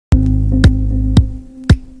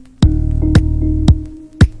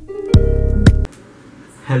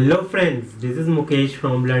Hello friends, this is Mukesh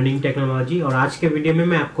from learning technology. और आज के वीडियो में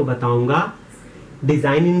मैं आपको बताऊंगा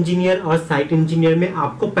डिजाइन इंजीनियर और साइट इंजीनियर में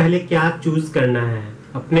आपको पहले क्या चूज करना है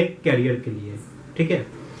अपने करियर के लिए। ठीक है,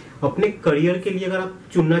 अपने करियर के लिए अगर आप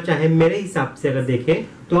चुनना चाहें, मेरे हिसाब से अगर देखें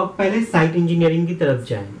तो आप पहले साइट इंजीनियरिंग की तरफ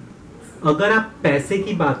जाएं। अगर आप पैसे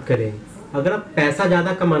की बात करें, अगर आप पैसा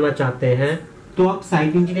ज्यादा कमाना चाहते हैं तो आप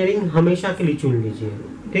साइट इंजीनियरिंग हमेशा के लिए चुन लीजिए।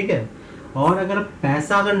 ठीक है, और अगर आप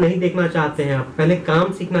पैसा अगर नहीं देखना चाहते हैं, आप पहले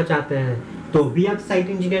काम सीखना चाहते हैं, तो भी आप साइट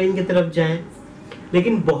इंजीनियरिंग की तरफ जाएं।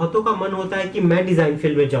 लेकिन बहुतों का मन होता है कि मैं डिजाइन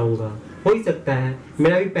फील्ड में जाऊंगा, हो ही सकता है,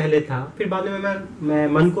 मेरा भी पहले था, फिर बाद में मैं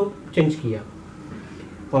मन को चेंज किया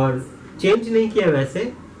और चेंज नहीं किया।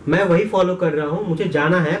 वैसे मैं वही फॉलो कर रहा हूँ, मुझे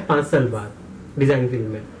जाना है 5 साल बाद डिजाइन फील्ड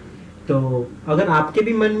में। तो अगर आपके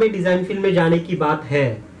भी मन में डिजाइन फील्ड में जाने की बात है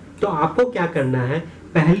तो आपको क्या करना है,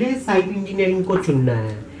 पहले साइट इंजीनियरिंग को चुनना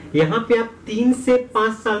है। यहाँ पे आप 3 से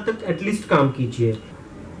 5 साल तक एटलीस्ट काम कीजिए।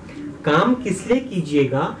 काम किस लिए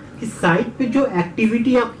कीजिएगा कि साइट पे जो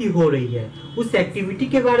एक्टिविटी आपकी हो रही है उस एक्टिविटी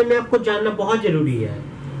के बारे में आपको जानना बहुत जरूरी है,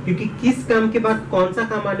 क्योंकि किस काम के बाद कौन सा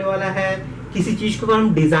काम आने वाला है। किसी चीज को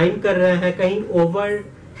हम डिजाइन कर रहे हैं, कहीं ओवर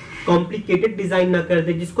कॉम्प्लिकेटेड डिजाइन ना कर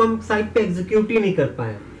दे जिसको हम साइट पे एग्जीक्यूट ही नहीं कर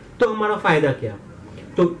पाए, तो हमारा फायदा क्या।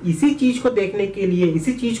 तो इसी चीज को देखने के लिए,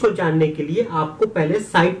 इसी चीज को जानने के लिए आपको पहले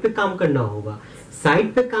साइट पे काम करना होगा।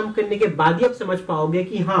 साइट पे काम करने के बाद ही आप समझ पाओगे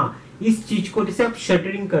कि हाँ, इस चीज को, जैसे आप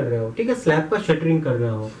शटरिंग कर रहे हो, ठीक है, स्लैब का शटरिंग कर रहे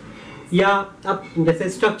हो, या आप जैसे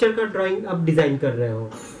स्ट्रक्चर का ड्राइंग आप डिजाइन कर रहे हो,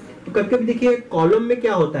 तो कभी कभी देखिए कॉलम में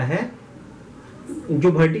क्या होता है,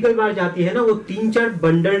 जो वर्टिकल बार जाती है ना, वो 3-4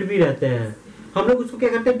 बंडल्ड भी रहते हैं। हम लोग उसको क्या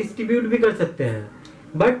करते हैं, डिस्ट्रीब्यूट भी कर सकते हैं।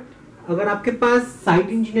 बट अगर आपके पास साइट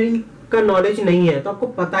इंजीनियरिंग का नॉलेज नहीं है तो आपको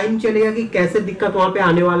पता ही नहीं चलेगा कि कैसे दिक्कत वहां पे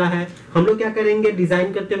आने वाला है। हम लोग क्या करेंगे,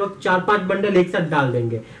 डिजाइन करते वक्त 4-5 बंडल एक साथ डाल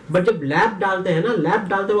देंगे, बट जब लैब डालते हैं ना, लैब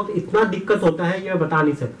डालते वक्त इतना दिक्कत होता है, ये मैं बता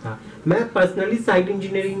नहीं सकता। मैं पर्सनली साइट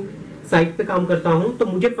इंजीनियरिंग साइट पे काम करता हूँ तो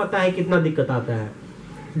मुझे पता है कितना दिक्कत आता है।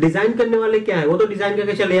 डिजाइन करने वाले क्या है, वो तो डिजाइन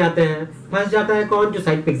करके चले जाते हैं, फंस जाता है कौन, जो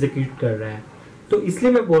साइट पे एग्जीक्यूट कर रहा है। तो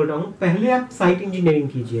इसलिए मैं बोल रहा हूँ पहले आप साइट इंजीनियरिंग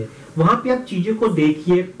कीजिए, वहां पे आप चीजों को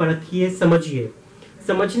देखिए, परखिए, समझिए।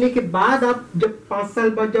 समझने के बाद आप जब 5 साल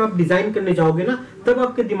बाद जब आप डिजाइन करने जाओगे ना, तब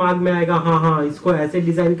आपके दिमाग में आएगा हाँ, इसको ऐसे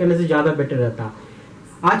डिजाइन करने से ज्यादा बेटर रहता।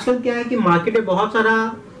 आजकल क्या है कि मार्केट में बहुत सारा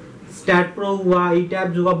स्टैट प्रो हुआ,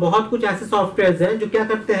 ई-टैब्स हुआ, बहुत कुछ ऐसे सॉफ्टवेयर हैं जो क्या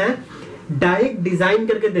करते हैं, डायरेक्ट डिजाइन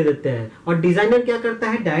करके दे देते हैं। और डिजाइनर क्या करता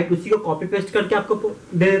है, डायरेक्ट उसी को कॉपी पेस्ट करके आपको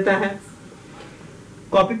दे देता है।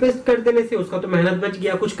 कॉपी पेस्ट कर देने से उसका तो मेहनत बच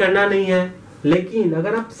गया, कुछ करना नहीं है। लेकिन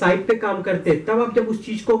अगर आप साइट पे काम करते, तब आप जब उस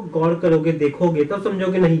चीज को गौर करोगे, देखोगे, तब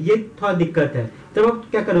समझोगे नहीं ये थोड़ा दिक्कत है, तब आप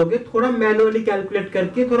क्या करोगे, थोड़ा मैनुअली कैलकुलेट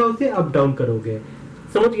करके थोड़ा उसे अप डाउन करोगे।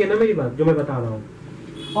 समझ गए ना मेरी बात जो मैं बता रहा हूँ।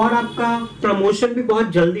 और आपका प्रमोशन भी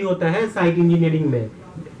बहुत जल्दी होता है साइट इंजीनियरिंग में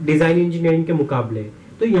डिजाइन इंजीनियरिंग के मुकाबले।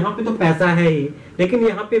 तो यहाँ पे तो पैसा है ही, लेकिन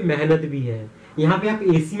यहाँ पे मेहनत भी है। यहाँ पे आप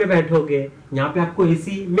एसी में बैठोगे, यहाँ पे आपको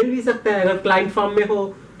एसी मिल भी सकता है, अगर क्लाइंट फॉर्म में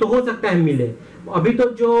हो तो हो सकता है मिले। अभी तो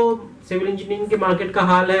जो सिविल इंजीनियरिंग के मार्केट का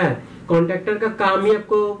हाल है, कॉन्ट्रैक्टर का काम ही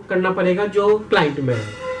आपको करना पड़ेगा जो क्लाइंट में है।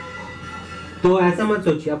 तो ऐसा मत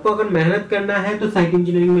सोचिए, आपको अगर मेहनत करना है तो साइट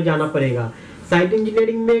इंजीनियरिंग में जाना पड़ेगा। साइट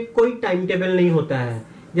इंजीनियरिंग में कोई टाइम टेबल नहीं होता है,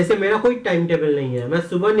 जैसे मेरा कोई टाइम टेबल नहीं है। मैं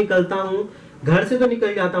सुबह निकलता हूँ, घर से तो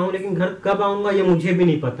निकल जाता हूँ, लेकिन घर कब आऊंगा ये मुझे भी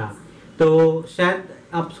नहीं पता। तो शायद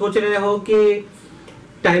आप सोच रहे हो कि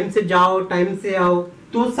टाइम से जाओ, टाइम से आओ,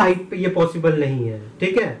 तो साइट पे ये पॉसिबल नहीं है।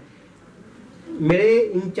 ठीक है, मेरे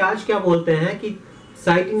इंचार्ज क्या बोलते हैं कि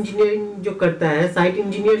साइट इंजीनियरिंग जो करता है, साइट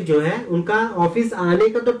इंजीनियर जो है, उनका ऑफिस आने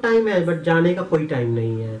का तो टाइम है, बट जाने का कोई टाइम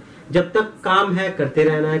नहीं है। जब तक काम है करते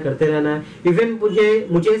रहना है, करते रहना है। इवन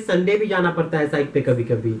मुझे संडे भी जाना पड़ता है साइट पे कभी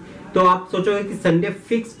कभी। तो आप सोचोगे कि संडे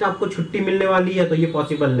फिक्स्ड आपको छुट्टी मिलने वाली है, तो ये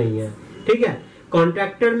पॉसिबल नहीं है। ठीक है,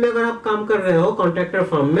 कॉन्ट्रैक्टर में अगर आप काम कर रहे हो, कॉन्ट्रैक्टर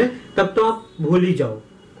फर्म में, तब तो आप भूल ही जाओ।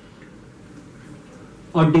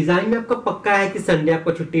 और डिजाइन में आपका पक्का है कि संडे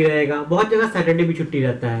आपको छुट्टी रहेगा, बहुत जगह सैटरडे भी छुट्टी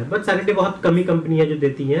रहता है, बट सैटरडे बहुत कम ही कंपनियां जो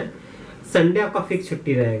देती हैं, संडे आपका फिक्स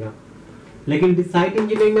छुट्टी रहेगा। लेकिन साइट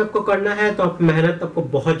इंजीनियरिंग में आपको करना है तो आप मेहनत आपको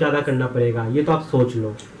बहुत ज्यादा करना पड़ेगा, ये तो आप सोच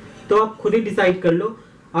लो। तो आप खुद ही डिसाइड कर लो।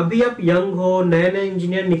 अभी आप यंग हो, नए नए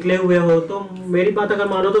इंजीनियर निकले हुए हो, तो मेरी बात अगर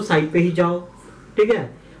मानो तो साइट पे ही जाओ। ठीक है,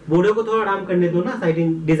 बूढ़े को थोड़ा आराम करने दो ना साइट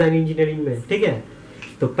डिजाइन इंजीनियरिंग में। ठीक है,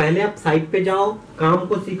 तो पहले आप साइट पे जाओ, काम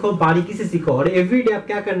को सीखो, बारीकी से सीखो। और एवरीडे आप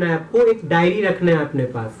क्या करना है, आपको एक डायरी रखना है अपने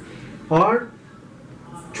पास। और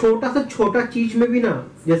छोटा से छोटा चीज में भी ना,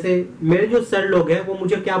 जैसे मेरे जो सर लोग हैं वो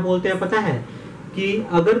मुझे क्या बोलते हैं पता है, कि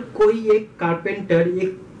अगर कोई एक कारपेंटर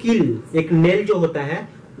एक कील, एक नेल जो होता है,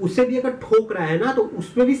 उसे भी अगर ठोक रहा है ना, तो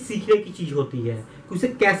उसमें भी सीखने की चीज होती है कि उसे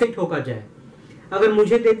कैसे ठोका जाए। अगर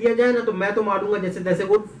मुझे दे दिया जाए ना तो मैं तो मारूंगा जैसे तैसे,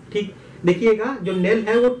 वो ठीक देखिएगा जो नेल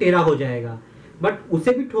है वो टेढ़ा हो जाएगा, बट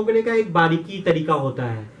उसे भी ठोकने का एक बारीकी तरीका होता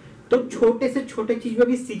है। तो छोटे से छोटे चीज में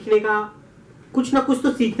भी सीखने का कुछ ना कुछ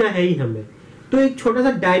तो सीखना है ही हमें। तो एक छोटा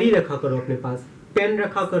सा डायरी रखा करो अपने पास, पेन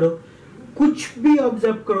रखा करो, कुछ भी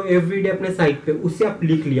ऑब्जर्व करो एवरीडे अपने साइट पे, उसे आप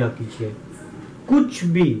लिख लिया कीजिए, कुछ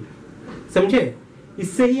भी, समझे?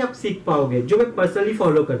 इससे ही आप सीख पाओगे, जो मैं पर्सनली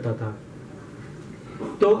फॉलो करता था।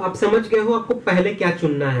 तो आप समझ गए हो आपको पहले क्या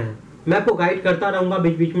चुनना है। मैं आपको गाइड करता रहूंगा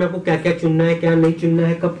बीच बीच में, आपको क्या क्या चुनना है, क्या नहीं चुनना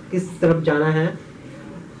है, कब किस तरफ जाना है।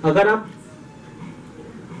 अगर आप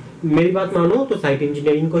मेरी बात मानो तो साइट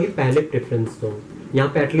इंजीनियरिंग को ही पहले प्रेफरेंस दो। यहाँ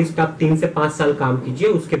पे एटलीस्ट आप 3 से 5 साल काम कीजिए,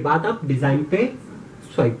 उसके बाद आप डिजाइन पे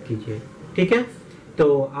स्वाइप कीजिए, ठीक है?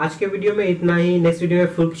 तो आज के वीडियो में इतना ही। नेक्स्ट वीडियो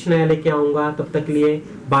में फुल कुछ नया लेके आऊंगा, तब तक लिए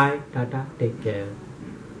बाय, टाटा, टेक केयर।